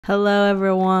Hello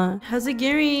everyone. How's it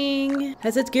going?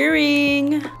 How's it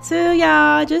going? So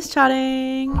yeah, just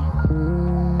chatting.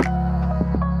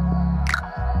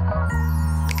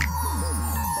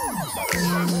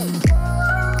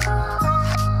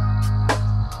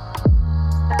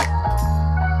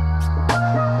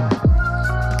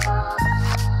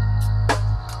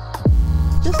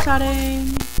 Just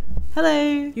chatting.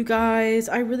 Hello. You guys,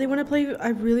 I really want to play, I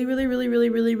really want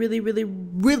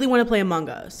to play Among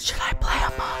Us. Should I play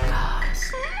Among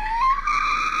Us?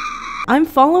 I'm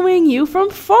following you from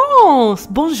France.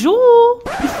 Bonjour.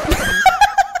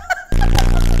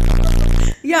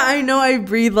 Yeah, I know I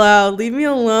breathe loud. Leave me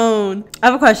alone. I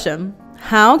have a question.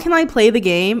 How can I play the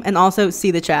game and also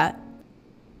see the chat?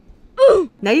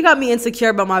 Now you got me insecure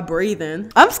about my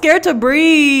breathing. I'm scared to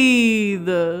breathe.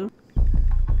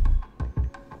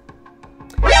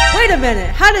 Wait a minute,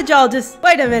 how did y'all just,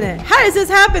 wait a minute, how is this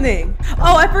happening?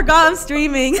 Oh, I forgot I'm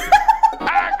streaming.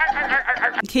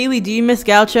 Kaylee, do you miss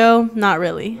Gaucho? Not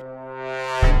really.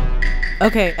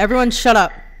 Okay, everyone shut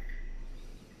up.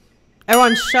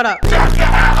 Everyone shut up.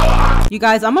 You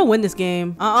guys, I'm gonna win this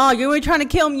game. You're really trying to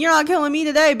kill me. You're not killing me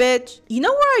today, bitch. You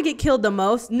know where I get killed the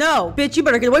most? No, bitch, you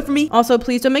better get away from me. Also,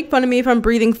 please don't make fun of me if I'm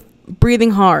breathing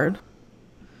hard.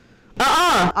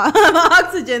 I'm an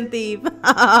oxygen thief.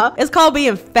 It's called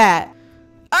being fat.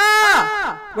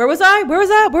 Where was I? Where was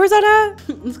that? Where was that at?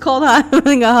 It's called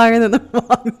having a higher than the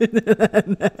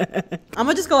I'm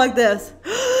gonna just go like this.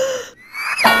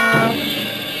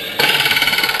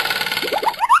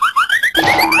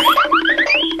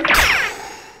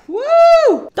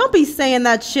 Woo! Don't be saying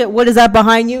that shit. What is that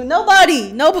behind you?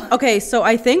 Nobody. Okay, so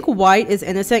I think white is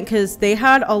innocent because they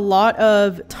had a lot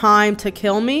of time to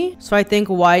kill me. So I think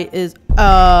white is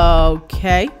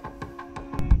okay.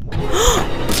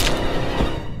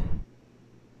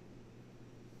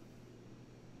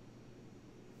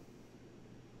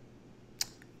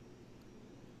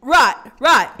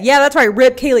 Right. Yeah, that's right.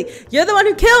 Rip Kaylee. You're the one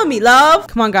who killed me, love.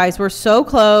 Come on, guys. We're so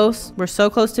close. We're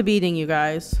so close to beating you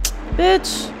guys.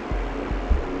 Bitch.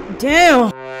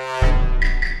 Damn.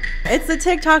 It's the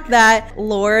TikTok that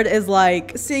Lord is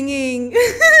like singing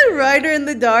Rider in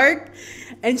the Dark.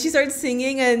 And she starts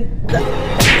singing and...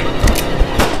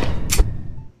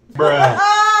 Bruh.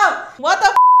 What the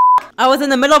f? I was in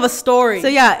the middle of a story. So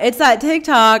yeah, it's that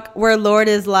TikTok where Lord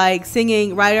is like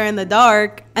singing Rider in the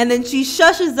Dark. And then she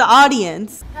shushes the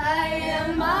audience. I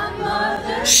am my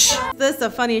mother. Shh. This is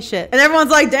the funniest shit. And everyone's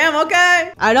like, damn,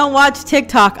 okay. I don't watch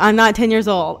TikTok. I'm not 10 years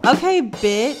old. Okay,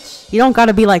 bitch. You don't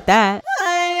gotta be like that.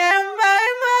 I am my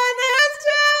mother's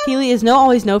child. Keely, is no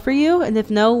always no for you? And if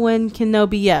no, when can no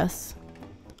be yes?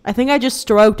 I think I just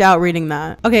stroked out reading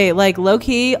that. Okay, like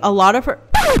low-key, a lot of her...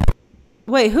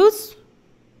 Wait,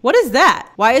 what is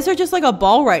that? Why is there just like a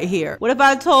ball right here? What if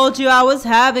I told you I was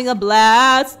having a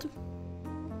blast?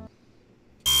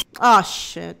 Oh,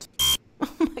 shit. Oh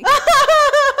my God.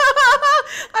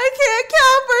 I can't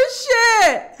count for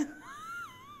shit.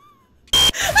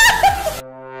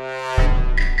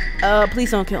 Please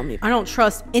don't kill me. I don't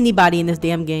trust anybody in this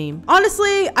damn game.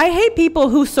 Honestly, I hate people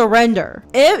who surrender.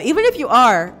 Even if you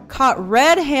are caught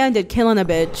red-handed killing a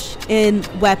bitch in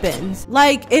weapons,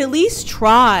 like at least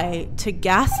try to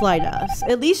gaslight us.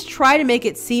 At least try to make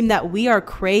it seem that we are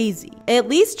crazy. At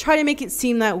least try to make it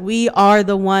seem that we are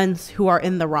the ones who are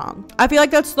in the wrong. I feel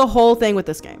like that's the whole thing with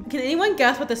this game. Can anyone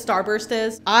guess what the Starburst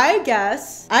is? I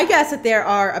guess that there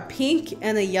are a pink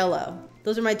and a yellow.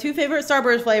 Those are my two favorite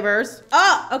Starburst flavors.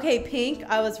 Oh, okay, pink.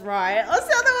 I was right. What's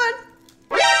the other one?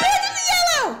 Pink and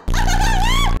yellow.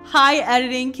 Hi,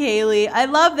 editing Kaylee. I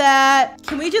love that.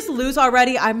 Can we just lose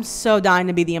already? I'm so dying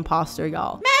to be the imposter,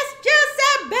 y'all. Miss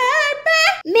Juicy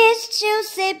Baby. Miss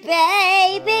Juicy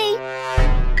Baby.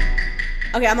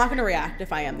 Okay, I'm not gonna react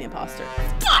if I am the imposter.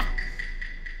 Fuck!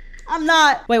 I'm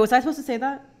not. Wait, was I supposed to say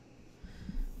that?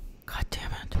 God damn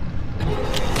it.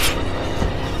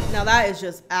 Now that is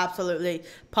just absolutely,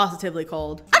 positively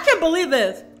cold. I can't believe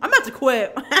this. I'm about to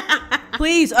quit.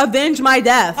 Please avenge my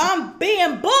death. I'm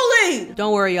being bullied.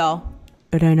 Don't worry, y'all.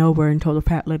 It ain't over until the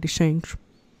fat lady sings.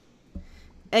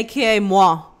 AKA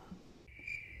moi.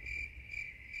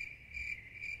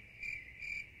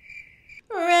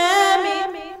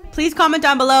 Remy. Please comment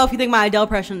down below if you think my Adele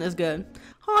impression is good.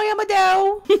 Hi, I'm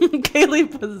Adele.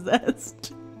 Kaylee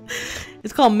possessed.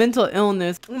 It's called mental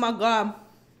illness. Oh my God.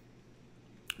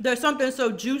 There's something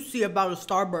so juicy about a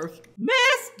Starburst.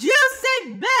 Miss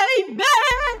Juicy Baby!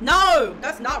 No,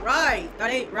 that's not right.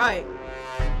 That ain't right.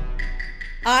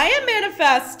 I am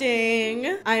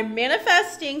manifesting. I'm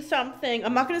manifesting something.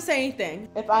 I'm not gonna say anything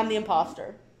if I'm the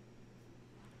imposter.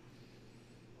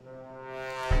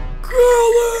 Kill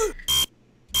it!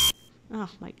 Oh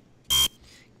my.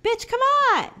 Bitch, come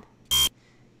on.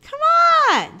 Come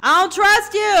on. I don't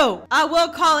trust you. I will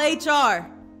call HR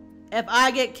if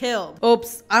I get killed.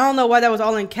 Oops. I don't know why that was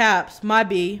all in caps. My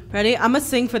B. Ready? I'm gonna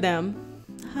sing for them.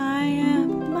 I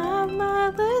am my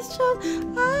mother's child.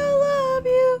 I love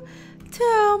you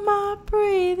till my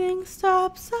breathing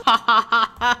stops.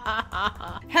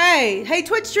 Hey,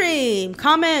 Twitch stream.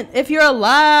 Comment if you're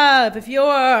alive. If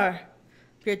you're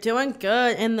doing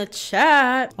good in the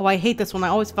chat. Oh, I hate this one. I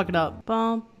always fuck it up.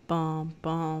 Bum. Bum,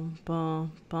 bum,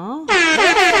 bum, bum.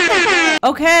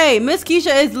 Okay, Miss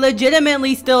Keisha is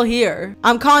legitimately still here.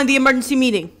 I'm calling the emergency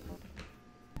meeting.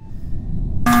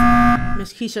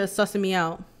 Miss Keisha is sussing me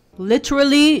out.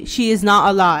 Literally, she is not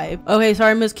alive. Okay,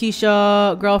 sorry, Miss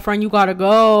Keisha. Girlfriend, you gotta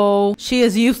go. She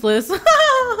is useless.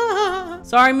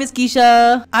 Sorry, Miss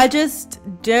Keisha. I just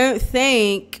don't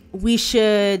think we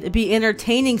should be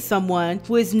entertaining someone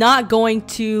who is not going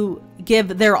to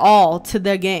give their all to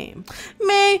the game.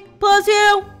 Me plus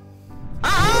you.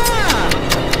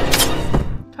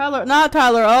 Not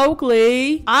Tyler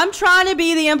Oakley. I'm trying to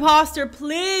be the imposter.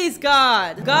 Please,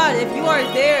 God. God, if you are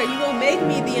there, you will make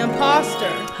me the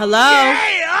imposter. Hello?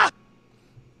 Yeah.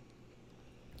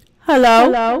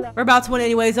 Hello? We're about to win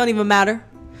anyways. Don't even matter.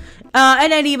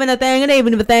 It ain't even a thing. It ain't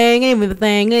even a thing. It ain't even a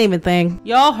thing. It ain't even a thing.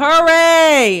 Y'all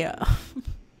hurry.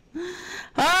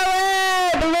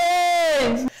 Hurry,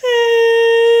 please.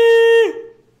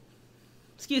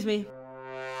 Excuse me.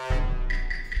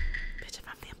 Bitch, if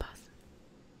I'm the imposter.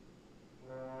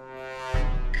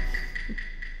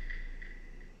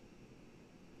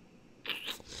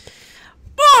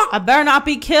 I better not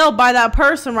be killed by that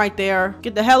person right there.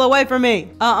 Get the hell away from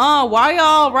me. Why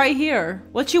y'all right here?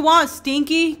 What you want,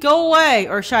 Stinky? Go away.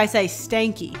 Or should I say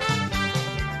Stanky?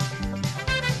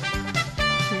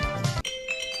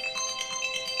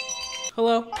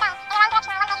 Hello?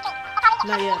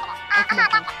 Not yet. Oh, come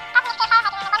on.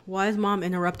 Why is mom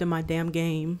interrupting my damn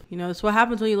game? You know, that's what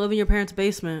happens when you live in your parents'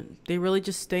 basement. They really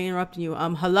just stay interrupting you.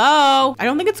 Hello? I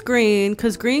don't think it's green,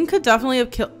 because green could definitely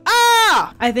have killed.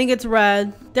 Ah! I think it's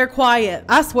red. They're quiet.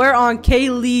 I swear on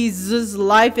Kaylee's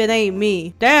life, it ain't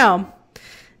me. Damn.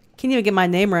 Can't even get my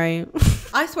name right.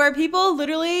 I swear people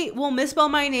literally will misspell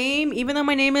my name even though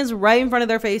my name is right in front of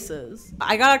their faces.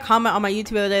 I got a comment on my YouTube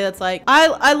the other day that's like,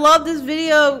 I love this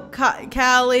video,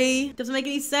 Callie. Doesn't make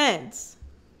any sense.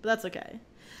 But that's okay.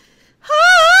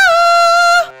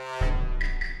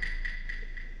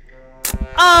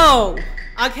 Oh,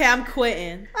 okay, I'm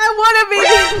quitting. I wanna be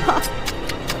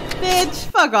bitch,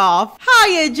 fuck off. How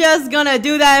you just gonna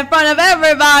do that in front of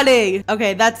everybody?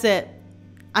 Okay, that's it.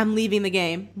 I'm leaving the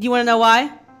game. Do you wanna know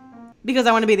why? Because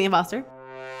I wanna be the imposter.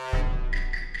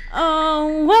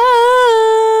 Oh,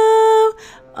 whoa.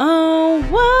 Oh,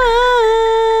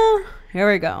 whoa.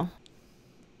 Here we go.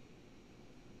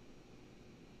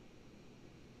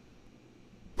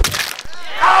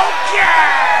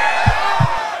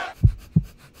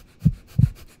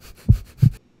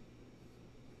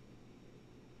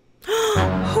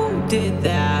 Who did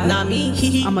that? Not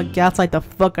me. I'm gonna gaslight the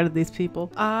fuck out of these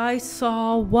people. I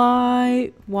saw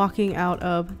white walking out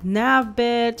of Nav,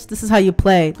 bitch. This is how you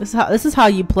play. This is how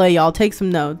you play, y'all. Take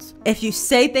some notes. If you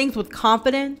say things with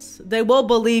confidence, they will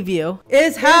believe you.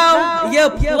 Is how you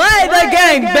play the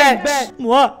game, bitch.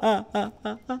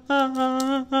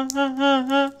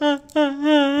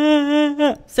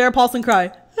 Sarah Paulson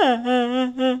cry.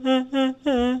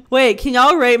 Wait, can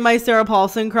y'all rate my Sarah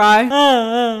Paulson cry?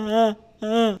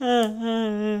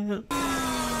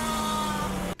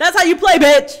 That's how you play,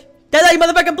 bitch. That's how you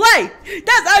motherfucking play.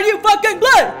 That's how you fucking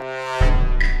play.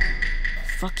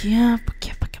 Fuck yeah.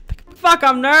 Fuck,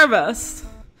 I'm nervous.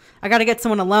 I gotta get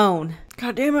someone alone.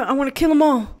 God damn it, I wanna kill them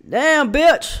all. Damn,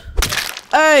 bitch.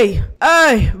 Hey,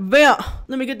 Vent.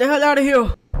 Let me get the hell out of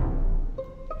here.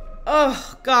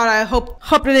 Oh God, I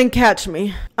hope they didn't catch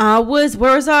me. Where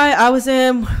was I? I was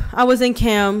in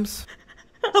Cam's.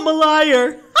 I'm a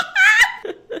liar.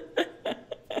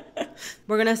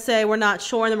 We're gonna say we're not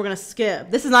sure and then we're gonna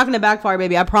skip. This is not gonna backfire,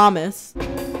 baby, I promise.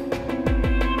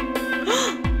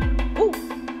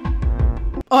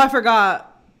 Oh, I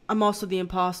forgot. I'm also the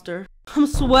imposter. I'm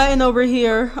sweating over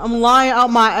here. I'm lying out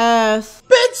my ass.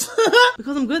 Bitch!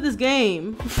 Because I'm good at this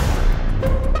game.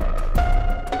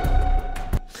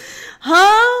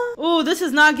 Huh? Oh, this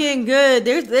is not getting good.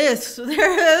 There's this.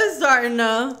 They're starting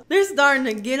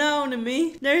to get on to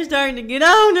me. They're starting to get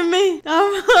on to me.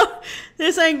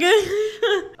 This ain't good.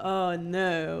 Oh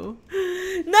no.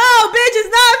 No, bitch, it's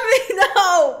not me.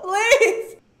 No,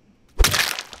 please.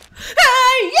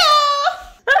 Hey, yo!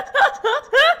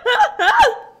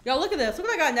 Y'all, look at this. Look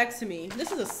what I got next to me.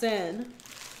 This is a sin.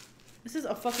 This is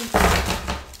a fucking sin.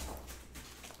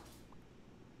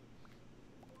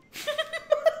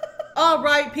 All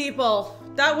right, people.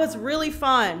 That was really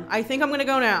fun. I think I'm gonna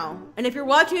go now. And if you're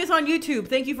watching this on YouTube,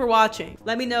 thank you for watching.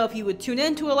 Let me know if you would tune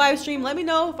into a live stream. Let me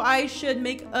know if I should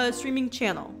make a streaming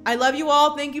channel. I love you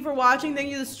all. Thank you for watching. Thank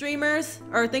you to the streamers,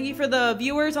 or thank you for the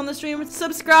viewers on the stream.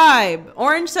 Subscribe.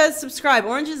 Orange says subscribe.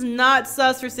 Orange is not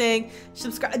sus for saying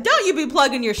subscribe. Don't you be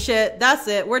plugging your shit. That's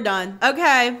it. We're done.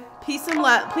 Okay. Peace and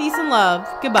love.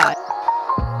 Goodbye.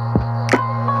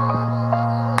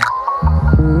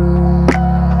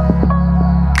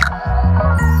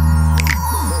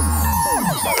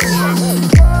 Bye.